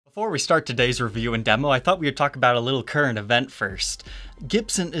Before we start today's review and demo, I thought we would talk about a little current event first.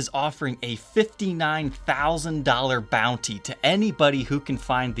 Gibson is offering a $59,000 bounty to anybody who can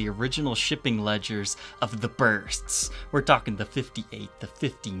find the original shipping ledgers of the bursts. We're talking the 58, the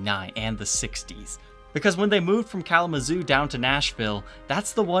 59, and the 60s. Because when they moved from Kalamazoo down to Nashville,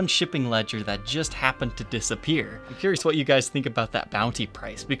 that's the one shipping ledger that just happened to disappear. I'm curious what you guys think about that bounty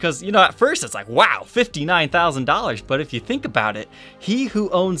price, because, you know, at first it's like, wow, $59,000, but if you think about it, he who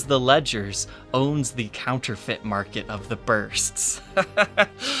owns the ledgers owns the counterfeit market of the bursts.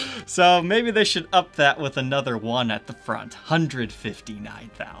 So maybe they should up that with another one at the front,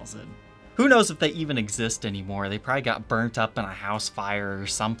 $159,000. Who knows if they even exist anymore? They probably got burnt up in a house fire or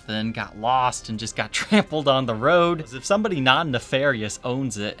something, got lost and just got trampled on the road. If somebody non-nefarious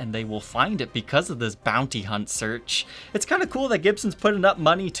owns it and they will find it because of this bounty hunt search, it's kind of cool that Gibson's putting up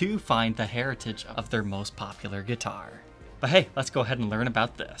money to find the heritage of their most popular guitar. But hey, let's go ahead and learn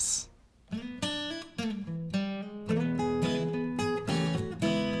about this.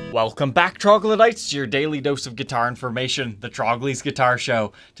 Welcome back, Troglodytes, to your daily dose of guitar information, the Trogly's Guitar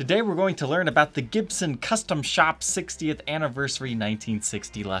Show. Today we're going to learn about the Gibson Custom Shop 60th Anniversary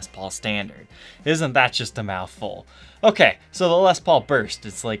 1960 Les Paul Standard. Isn't that just a mouthful? Okay, so the Les Paul Burst,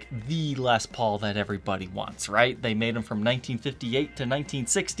 it's like the Les Paul that everybody wants, right? They made them from 1958 to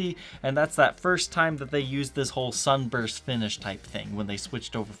 1960, and that's that first time that they used this whole sunburst finish type thing when they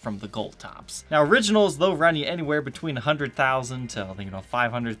switched over from the gold tops. Now, originals, they'll run you anywhere between 100,000 to,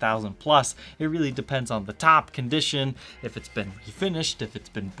 500,000 plus. It really depends on the top condition, if it's been refinished, if it's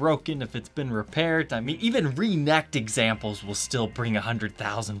been broken, if it's been repaired. I mean, even re-necked examples will still bring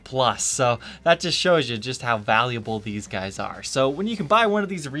 100,000 plus. So that just shows you just how valuable these guys are. So when you can buy one of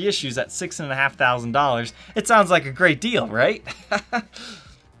these reissues at $6,500, it sounds like a great deal, right?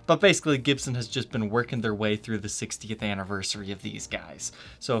 But basically, Gibson has just been working their way through the 60th anniversary of these guys.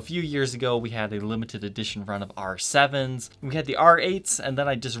 So a few years ago, we had a limited edition run of R7s, we had the R8s, and then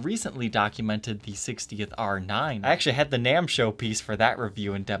I just recently documented the 60th R9. I actually had the NAMM show piece for that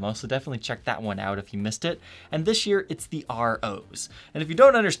review and demo, so definitely check that one out if you missed it. And this year, it's the ROs. And if you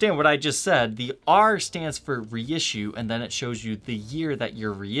don't understand what I just said, the R stands for reissue, and then it shows you the year that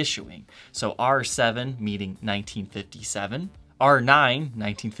you're reissuing. So R7, meaning 1957. R9,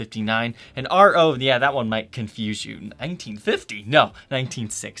 1959, and RO, yeah, that one might confuse you. 1950? No,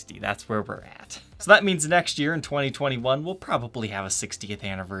 1960, that's where we're at. So that means next year in 2021, we'll probably have a 60th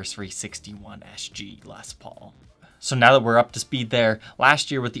anniversary 61 SG Les Paul. So now that we're up to speed there,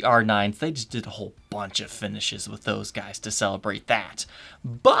 last year with the R9s, they just did a whole bunch of finishes with those guys to celebrate that.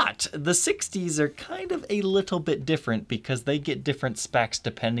 But the 60s are kind of a little bit different because they get different specs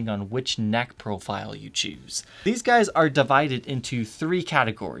depending on which neck profile you choose. These guys are divided into three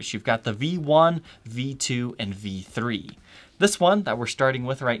categories. You've got the V1, V2, and V3. This one that we're starting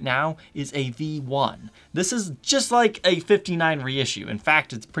with right now is a V1. This is just like a 59 reissue. In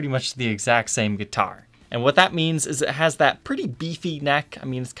fact, it's pretty much the exact same guitar. And what that means is it has that pretty beefy neck. I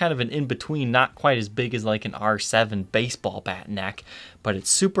mean, it's kind of an in-between, not quite as big as like an R7 baseball bat neck, but it's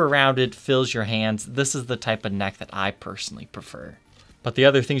super rounded, fills your hands. This is the type of neck that I personally prefer. But the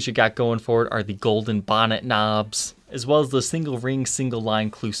other things you got going for it are the golden bonnet knobs, as well as the single ring, single line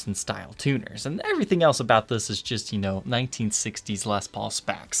Kluson style tuners. And everything else about this is just, 1960s Les Paul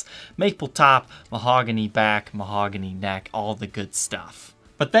specs. Maple top, mahogany back, mahogany neck, all the good stuff.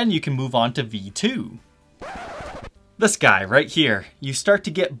 But then you can move on to V2. This guy right here, you start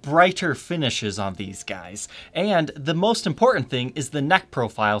to get brighter finishes on these guys. And the most important thing is the neck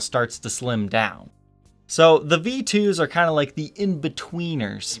profile starts to slim down. So the V2s are kind of like the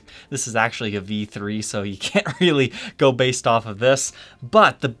in-betweeners. This is actually a V3, so you can't really go based off of this.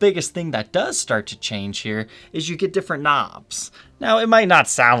 But the biggest thing that does start to change here is you get different knobs. Now, it might not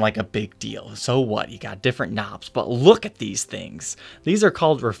sound like a big deal. So what? You got different knobs, but look at these things. These are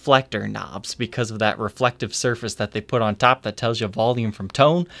called reflector knobs because of that reflective surface that they put on top that tells you volume from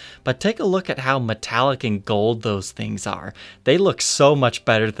tone. But take a look at how metallic and gold those things are. They look so much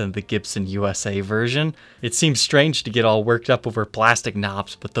better than the Gibson USA version. It seems strange to get all worked up over plastic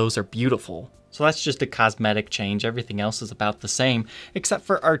knobs, but those are beautiful. So that's just a cosmetic change. Everything else is about the same, except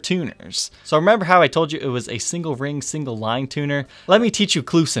for our tuners. So remember how I told you it was a single ring, single line tuner? Let me teach you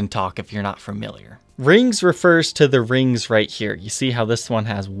Kluson talk if you're not familiar. Rings refers to the rings right here. You see how this one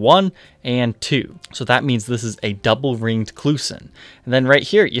has 1 and 2. So that means this is a double ringed Kluson. And then right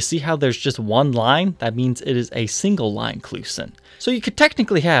here, you see how there's just one line? That means it is a single line Kluson. So you could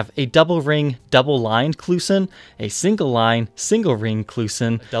technically have a double ring, double lined Kluson, a single line, single ring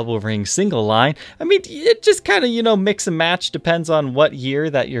Kluson, double ring, single line. I mean, it just kind of, mix and match, depends on what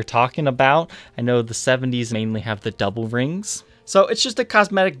year that you're talking about. I know the 70s mainly have the double rings. So it's just a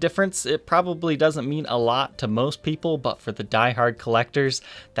cosmetic difference. It probably doesn't mean a lot to most people, but for the die-hard collectors,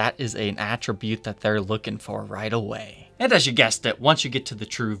 that is an attribute that they're looking for right away. And as you guessed it, once you get to the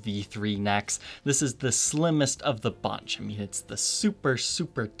true V3 necks, this is the slimmest of the bunch. I mean, it's the super,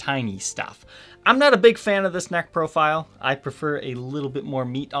 super tiny stuff. I'm not a big fan of this neck profile. I prefer a little bit more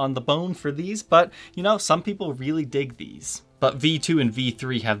meat on the bone for these, but you know, some people really dig these. But V2 and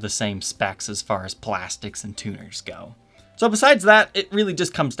V3 have the same specs as far as plastics and tuners go. So besides that, it really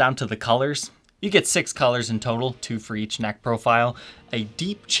just comes down to the colors. You get 6 colors in total, 2 for each neck profile, a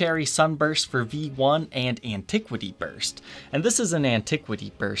deep cherry sunburst for V1 and antiquity burst. And this is an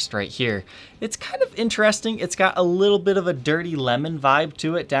antiquity burst right here. It's kind of interesting. It's got a little bit of a dirty lemon vibe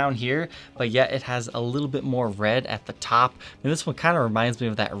to it down here, but yet it has a little bit more red at the top. And this one kind of reminds me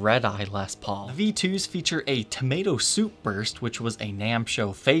of that red eye Les Paul. The V2s feature a tomato soup burst, which was a NAMM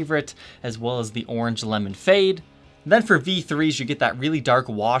show favorite, as well as the orange lemon fade. Then for V3s, you get that really dark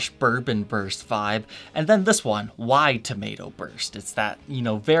wash bourbon burst vibe. And then this one, wide tomato burst. It's that, you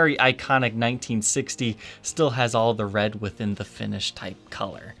know, very iconic 1960, still has all the red within the finish type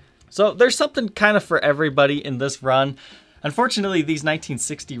color. So there's something kind of for everybody in this run. Unfortunately, these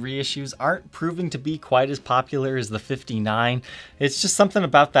 1960 reissues aren't proving to be quite as popular as the 59. It's just something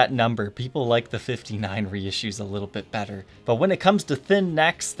about that number. People like the 59 reissues a little bit better. But when it comes to thin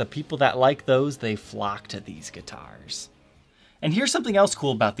necks, the people that like those, they flock to these guitars. And here's something else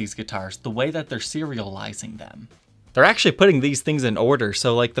cool about these guitars, the way that they're serializing them. They're actually putting these things in order.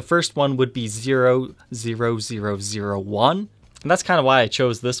 So like the first one would be 00001. And that's kind of why I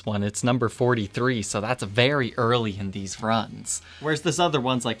chose this one. It's number 43, so that's very early in these runs. Whereas this other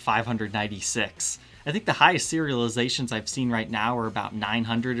one's like 596. I think the highest serializations I've seen right now are about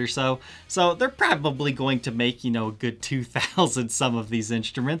 900 or so. So they're probably going to make, you know, a good 2,000 some of these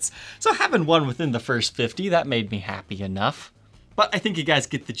instruments. So having one within the first 50, that made me happy enough. But I think you guys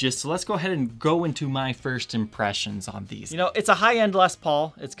get the gist, so let's go ahead and go into my first impressions on these. You know, it's a high-end Les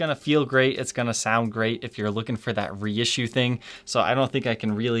Paul. It's gonna feel great. It's gonna sound great if you're looking for that reissue thing. So I don't think I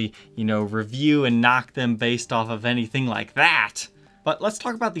can really, you know, review and knock them based off of anything like that. But let's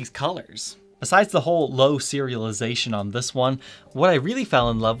talk about these colors. Besides the whole low serialization on this one, what I really fell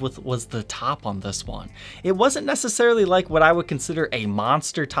in love with was the top on this one. It wasn't necessarily like what I would consider a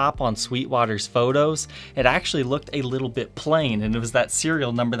monster top on Sweetwater's photos. It actually looked a little bit plain, and it was that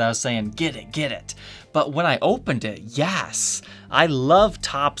serial number that I was saying, get it, get it. But when I opened it, yes, I love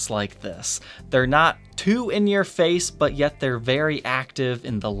tops like this. They're not too in your face, but yet they're very active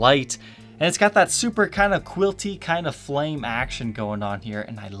in the light. And it's got that super kind of quilty kind of flame action going on here,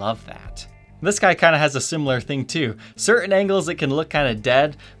 and I love that. This guy kind of has a similar thing too. Certain angles it can look kind of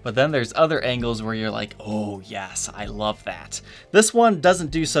dead, but then there's other angles where you're like, oh yes, I love that. This one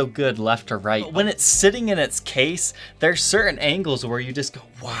doesn't do so good left or right. But when it's sitting in its case, there's certain angles where you just go,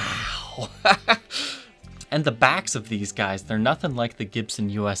 wow. And the backs of these guys, they're nothing like the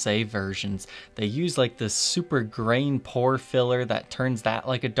Gibson USA versions. They use like this super grain pore filler that turns that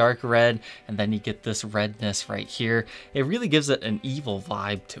like a dark red, and then you get this redness right here. It really gives it an evil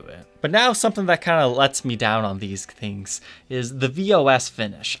vibe to it. But now something that kind of lets me down on these things is the VOS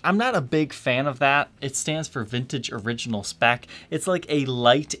finish. I'm not a big fan of that. It stands for Vintage Original Spec. It's like a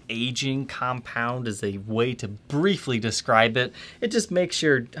light aging compound is a way to briefly describe it. It just makes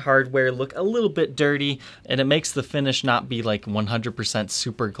your hardware look a little bit dirty, and it makes the finish not be like 100%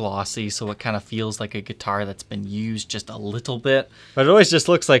 super glossy, so it kind of feels like a guitar that's been used just a little bit. But it always just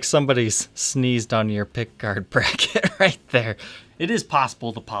looks like somebody's sneezed on your pickguard bracket right there. It is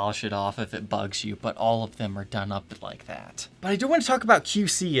possible to polish it off if it bugs you, but all of them are done up like that. But I do want to talk about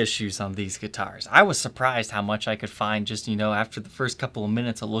QC issues on these guitars. I was surprised how much I could find just, you know, after the first couple of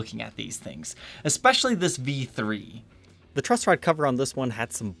minutes of looking at these things, especially this V3. The truss rod cover on this one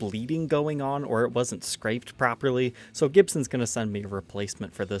had some bleeding going on, or it wasn't scraped properly, so Gibson's gonna send me a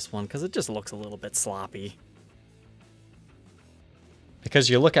replacement for this one because it just looks a little bit sloppy.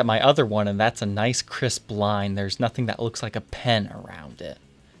 Because you look at my other one and that's a nice crisp line. There's nothing that looks like a pen around it.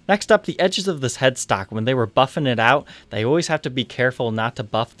 Next up, the edges of this headstock. When they were buffing it out, they always have to be careful not to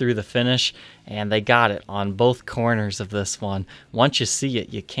buff through the finish, and they got it on both corners of this one. Once you see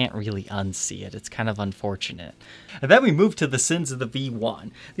it, you can't really unsee it. It's kind of unfortunate. And then we move to the sins of the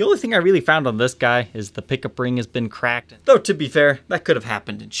V1. The only thing I really found on this guy is the pickup ring has been cracked. Though to be fair, that could have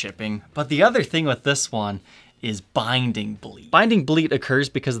happened in shipping. But the other thing with this one is binding bleed. Binding bleed occurs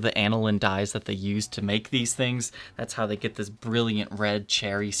because of the aniline dyes that they use to make these things. That's how they get this brilliant red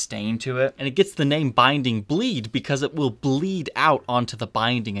cherry stain to it. And it gets the name binding bleed because it will bleed out onto the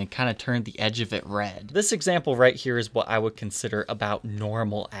binding and kind of turn the edge of it red. This example right here is what I would consider about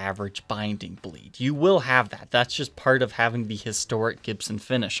normal average binding bleed. You will have that. That's just part of having the historic Gibson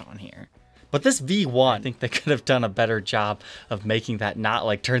finish on here. But this V1, I think they could have done a better job of making that not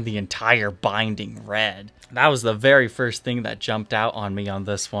like turn the entire binding red. That was the very first thing that jumped out on me on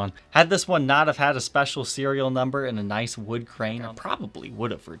this one. Had this one not have had a special serial number and a nice wood grain, I probably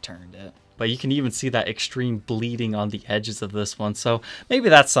would have returned it. But you can even see that extreme bleeding on the edges of this one, so maybe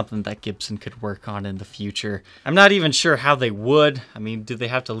that's something that Gibson could work on in the future. I'm not even sure how they would. I mean, do they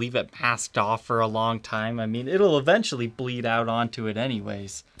have to leave it masked off for a long time? I mean, it'll eventually bleed out onto it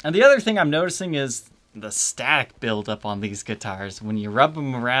anyways. And the other thing I'm noticing is the static buildup on these guitars. When you rub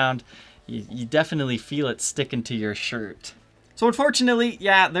them around, you definitely feel it sticking to your shirt. So unfortunately,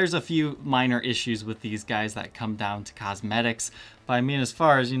 yeah, there's a few minor issues with these guys that come down to cosmetics. But I mean, as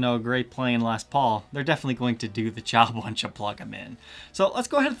far as, you know, great playing Les Paul, they're definitely going to do the job once you plug them in. So let's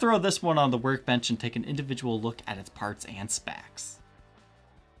go ahead and throw this one on the workbench and take an individual look at its parts and specs.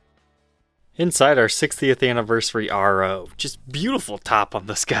 Inside our 60th anniversary RO, just beautiful top on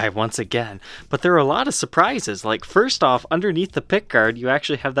this guy once again, but there are a lot of surprises. Like first off, underneath the pickguard you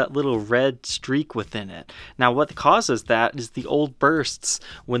actually have that little red streak within it. Now what causes that is the old bursts.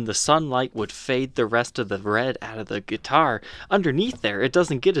 When the sunlight would fade the rest of the red out of the guitar, underneath there it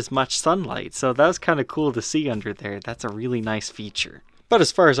doesn't get as much sunlight, so that was kind of cool to see under there. That's a really nice feature. But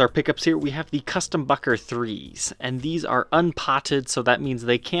as far as our pickups here, we have the Custom Bucker 3s, and these are unpotted, so that means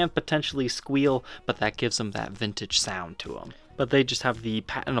they can potentially squeal, but that gives them that vintage sound to them. But they just have the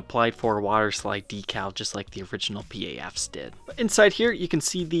patent applied for water slide decal, just like the original PAFs did. But inside here, you can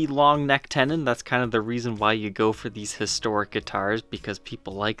see the long neck tenon. That's kind of the reason why you go for these historic guitars, because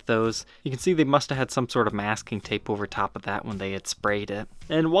people like those. You can see they must have had some sort of masking tape over top of that when they had sprayed it.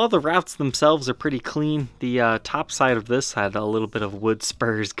 And while the routs themselves are pretty clean, the top side of this had a little bit of wood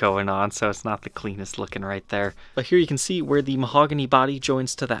spurs going on, so it's not the cleanest looking right there. But here you can see where the mahogany body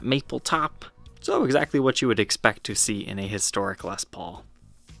joins to that maple top. So exactly what you would expect to see in a historic Les Paul.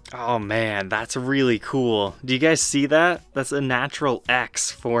 Oh man, that's really cool. Do you guys see that? That's a natural X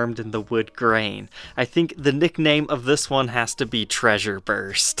formed in the wood grain. I think the nickname of this one has to be Treasure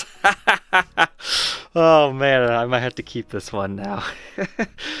Burst. Oh man, I might have to keep this one now.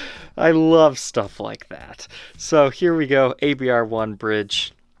 I love stuff like that. So here we go, ABR1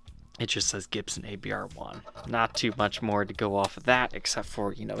 bridge. It just says Gibson ABR1. Not too much more to go off of that, except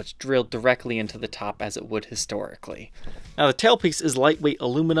for, you know, it's drilled directly into the top as it would historically. Now the tailpiece is lightweight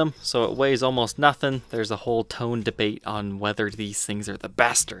aluminum, so it weighs almost nothing. There's a whole tone debate on whether these things are the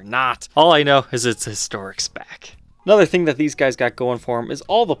best or not. All I know is it's a historic spec. Another thing that these guys got going for them is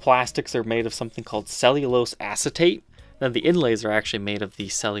all the plastics are made of something called cellulose acetate. Then the inlays are actually made of the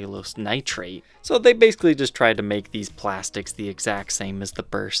cellulose nitrate. So they basically just tried to make these plastics the exact same as the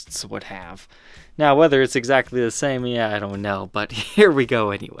bursts would have. Now whether it's exactly the same, yeah, I don't know, but here we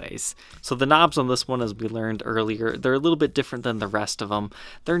go anyways. So the knobs on this one, as we learned earlier, they're a little bit different than the rest of them.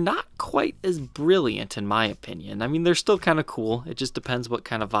 They're not quite as brilliant in my opinion. I mean, they're still kind of cool. It just depends what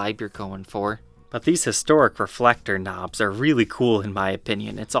kind of vibe you're going for. But these historic reflector knobs are really cool in my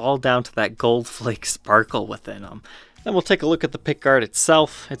opinion. It's all down to that gold flake sparkle within them. Then we'll take a look at the pickguard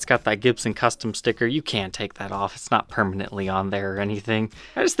itself. It's got that Gibson custom sticker. You can't take that off. It's not permanently on there or anything.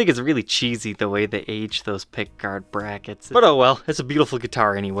 I just think it's really cheesy the way they age those pickguard brackets. But oh well, it's a beautiful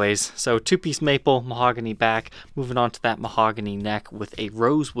guitar anyways. So two-piece maple, mahogany back, moving on to that mahogany neck with a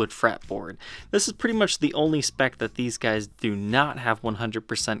rosewood fretboard. This is pretty much the only spec that these guys do not have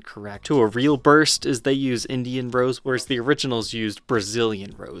 100% correct. To a real burst is they use Indian rosewood, whereas the originals used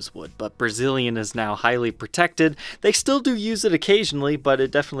Brazilian rosewood. But Brazilian is now highly protected. They still do use it occasionally, but it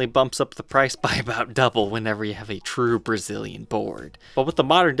definitely bumps up the price by about double whenever you have a true Brazilian board. But what the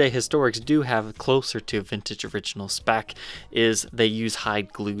modern day historics do have closer to vintage original spec is they use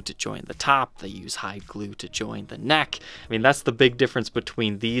hide glue to join the top, they use hide glue to join the neck. I mean, that's the big difference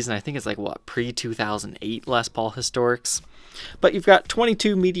between these, and I think it's like, what, pre-2008 Les Paul historics? But you've got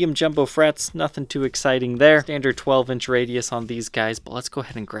 22 medium jumbo frets, nothing too exciting there. Standard 12-inch radius on these guys, but let's go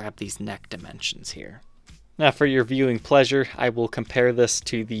ahead and grab these neck dimensions here. Now for your viewing pleasure, I will compare this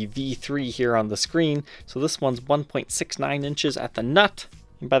to the V3 here on the screen. So this one's 1.69 inches at the nut,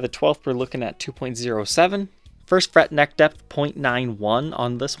 and by the 12th we're looking at 2.07. First fret neck depth 0.91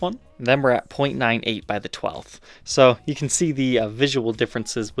 on this one, and then we're at 0.98 by the 12th. So you can see the visual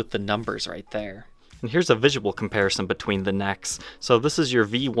differences with the numbers right there. And here's a visual comparison between the necks. So this is your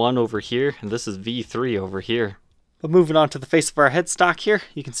V1 over here, and this is V3 over here. But moving on to the face of our headstock here,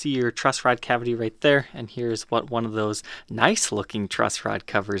 you can see your truss rod cavity right there, and here's what one of those nice looking truss rod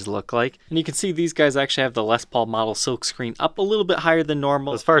covers look like. And you can see these guys actually have the Les Paul model silk screen up a little bit higher than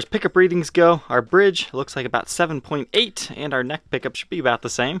normal. As far as pickup readings go, our bridge looks like about 7.8, and our neck pickup should be about the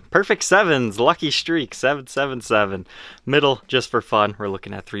same. Perfect sevens, lucky streak, 777. Middle, just for fun, we're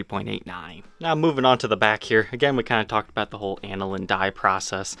looking at 3.89. Now moving on to the back here, again we kind of talked about the whole aniline dye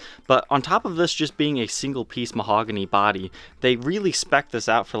process, but on top of this just being a single piece mahogany body, they really spec this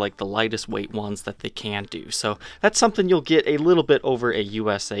out for like the lightest weight ones that they can do. So that's something you'll get a little bit over a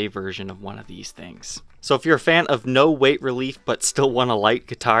USA version of one of these things. So if you're a fan of no weight relief but still want a light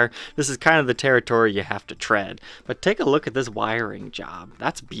guitar, this is kind of the territory you have to tread. But take a look at this wiring job.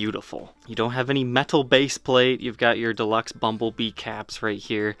 That's beautiful. You don't have any metal base plate. You've got your deluxe Bumblebee caps right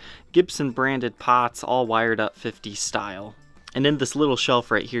here. Gibson branded pots, all wired up 50s style. And in this little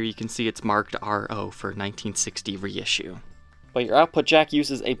shelf right here, you can see it's marked RO for 1960 reissue. But your output jack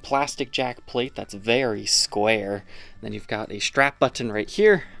uses a plastic jack plate that's very square. Then you've got a strap button right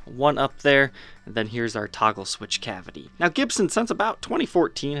here, one up there, and then here's our toggle switch cavity. Now Gibson, since about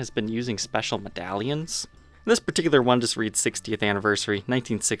 2014, has been using special medallions. This particular one just reads 60th anniversary,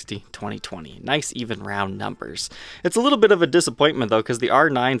 1960-2020. Nice even round numbers. It's a little bit of a disappointment though, because the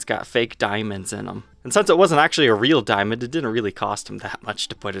R9's got fake diamonds in them. And since it wasn't actually a real diamond, it didn't really cost him that much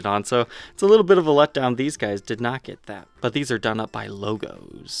to put it on, so it's a little bit of a letdown. These guys did not get that. But these are done up by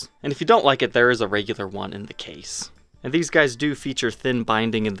Logos. And if you don't like it, there is a regular one in the case. And these guys do feature thin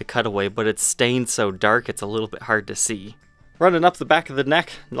binding in the cutaway, but it's stained so dark it's a little bit hard to see. Running up the back of the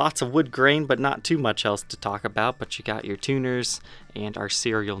neck, lots of wood grain, but not too much else to talk about. But you got your tuners and our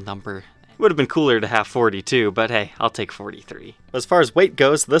serial number. It would have been cooler to have 42, but hey, I'll take 43. As far as weight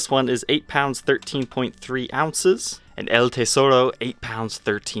goes, this one is 8 pounds 13.3 ounces, and El Tesoro 8 pounds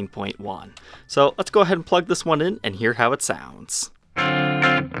 13.1. So let's go ahead and plug this one in and hear how it sounds.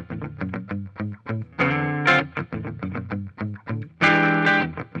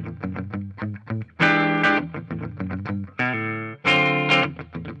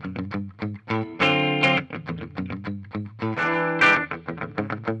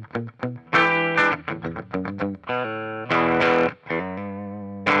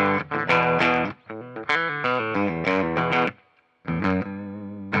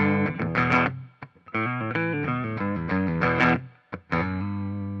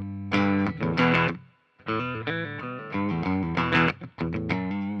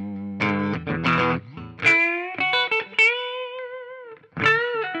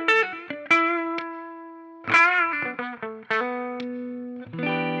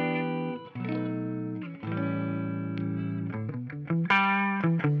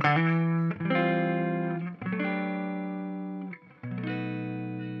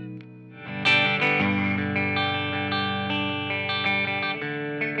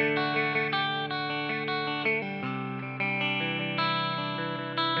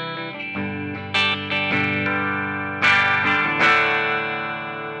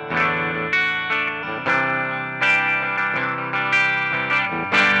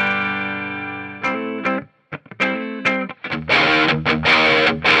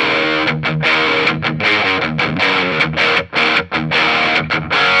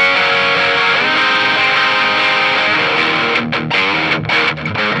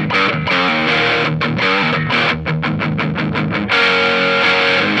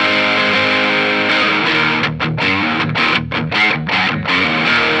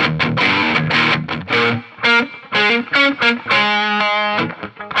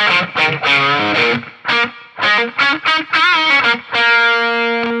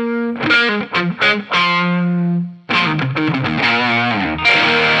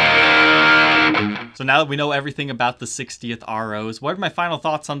 So now that we know everything about the 60th ROs, what are my final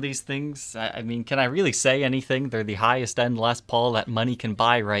thoughts on these things? I mean, can I really say anything? They're the highest end Les Paul that money can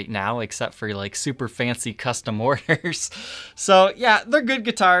buy right now, except for like super fancy custom orders. So yeah, they're good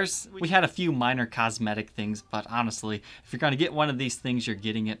guitars. We had a few minor cosmetic things, but honestly, if you're gonna get one of these things, you're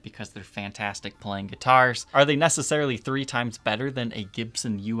getting it because they're fantastic playing guitars. Are they necessarily 3 times better than a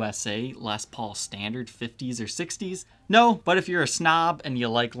Gibson USA Les Paul standard 50s or 60s? No, but if you're a snob and you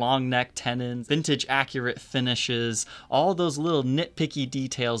like long neck tenons, vintage accurate finishes, all those little nitpicky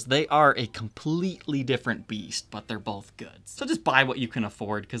details, they are a completely different beast, but they're both good. So just buy what you can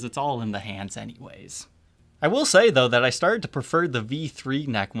afford because it's all in the hands anyways. I will say though that I started to prefer the V3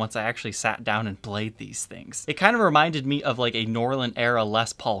 neck once I actually sat down and played these things. It kind of reminded me of like a Norland era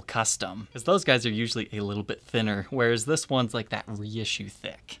Les Paul custom, because those guys are usually a little bit thinner, whereas this one's like that reissue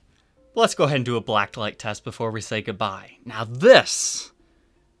thick. Let's go ahead and do a blacklight test before we say goodbye. Now this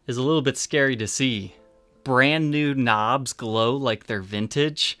is a little bit scary to see. Brand new knobs glow like they're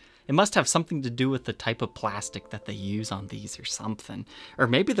vintage. It must have something to do with the type of plastic that they use on these or something. Or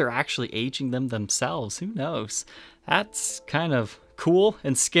maybe they're actually aging them themselves, who knows? That's kind of cool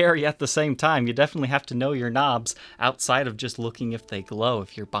and scary at the same time. You definitely have to know your knobs outside of just looking if they glow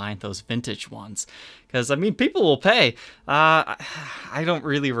if you're buying those vintage ones. Because, I mean, people will pay. I don't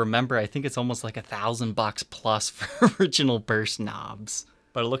really remember. I think it's almost like $1,000 plus for original burst knobs.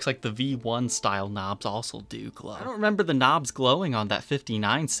 But it looks like the V1 style knobs also do glow. I don't remember the knobs glowing on that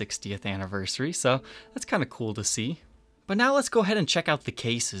 59 60th anniversary, so that's kind of cool to see. But now let's go ahead and check out the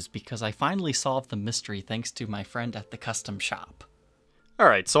cases, because I finally solved the mystery thanks to my friend at the custom shop.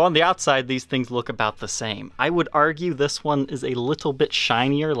 Alright, so on the outside, these things look about the same. I would argue this one is a little bit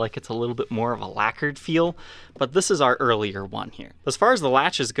shinier, like it's a little bit more of a lacquered feel, but this is our earlier one here. As far as the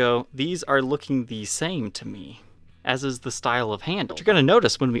latches go, these are looking the same to me, as is the style of handle. What you're going to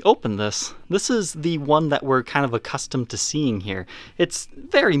notice when we open this is the one that we're kind of accustomed to seeing here. It's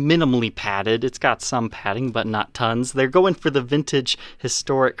very minimally padded. It's got some padding, but not tons. They're going for the vintage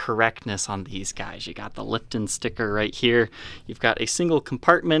historic correctness on these guys. You got the Lifton sticker right here. You've got a single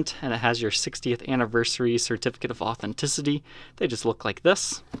compartment, and it has your 60th anniversary certificate of authenticity. They just look like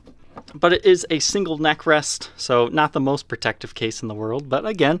this. But it is a single neck rest, so not the most protective case in the world, but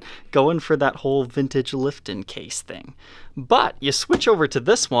again, going for that whole vintage Lifton case thing. But you switch over to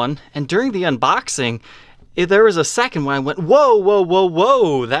this one, and during the unboxing, there was a second when I went, whoa, whoa, whoa,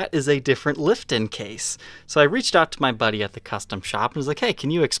 whoa, that is a different Lifton case. So I reached out to my buddy at the custom shop and was like, hey, can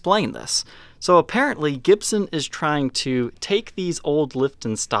you explain this? So apparently Gibson is trying to take these old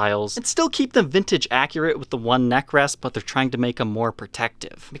Lifton styles and still keep them vintage accurate with the one neck rest, but they're trying to make them more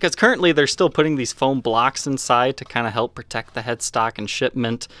protective. Because currently they're still putting these foam blocks inside to kind of help protect the headstock and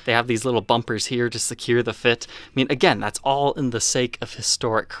shipment. They have these little bumpers here to secure the fit. I mean, again, that's all in the sake of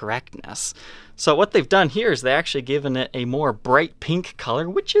historic correctness. So what they've done here is they actually given it a more bright pink color,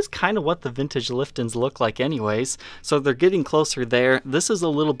 which is kind of what the vintage Liftons look like anyways. So they're getting closer there. This is a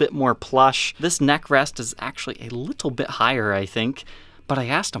little bit more plush. This neck rest is actually a little bit higher, I think. But I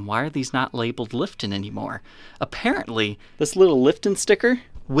asked them, why are these not labeled Lifton anymore? Apparently, this little Lifton sticker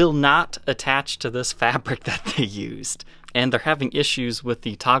will not attach to this fabric that they used. And they're having issues with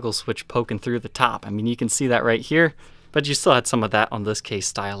the toggle switch poking through the top. I mean, you can see that right here, but you still had some of that on this case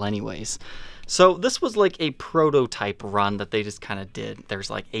style anyways. So this was like a prototype run that they just kind of did. There's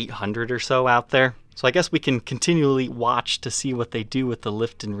like 800 or so out there. So I guess we can continually watch to see what they do with the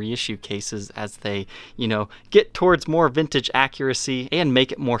Lifton reissue cases as they, you know, get towards more vintage accuracy and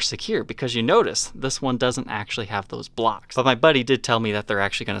make it more secure, because you notice this one doesn't actually have those blocks. But my buddy did tell me that they're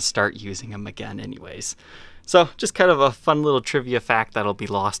actually going to start using them again anyways. So just kind of a fun little trivia fact that'll be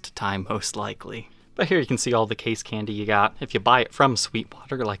lost to time most likely. But here you can see all the case candy you got. If you buy it from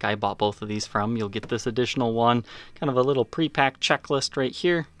Sweetwater, like I bought both of these from, you'll get this additional one. Kind of a little pre-packed checklist right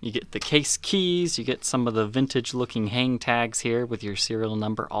here. You get the case keys, you get some of the vintage looking hang tags here with your serial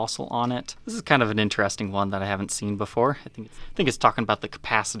number also on it. This is kind of an interesting one that I haven't seen before. I think it's talking about the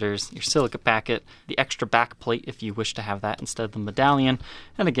capacitors, your silica packet, the extra back plate if you wish to have that instead of the medallion.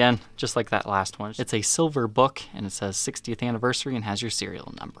 And again, just like that last one, it's a silver book and it says 60th anniversary and has your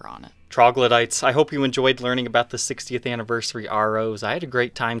serial number on it. Troglodytes, I hope you enjoyed learning about the 60th anniversary ROs. I had a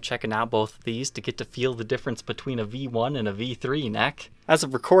great time checking out both of these to get to feel the difference between a V1 and a V3 neck. As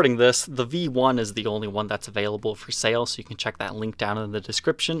of recording this, the V1 is the only one that's available for sale, so you can check that link down in the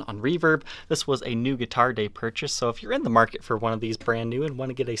description on Reverb. This was a new Guitar Day purchase, so if you're in the market for one of these brand new and want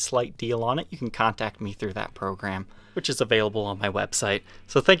to get a slight deal on it, you can contact me through that program, which is available on my website.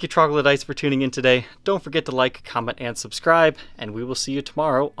 So thank you, Troglodytes, for tuning in today. Don't forget to like, comment, and subscribe, and we will see you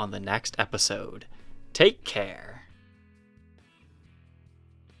tomorrow on the next episode. Take care.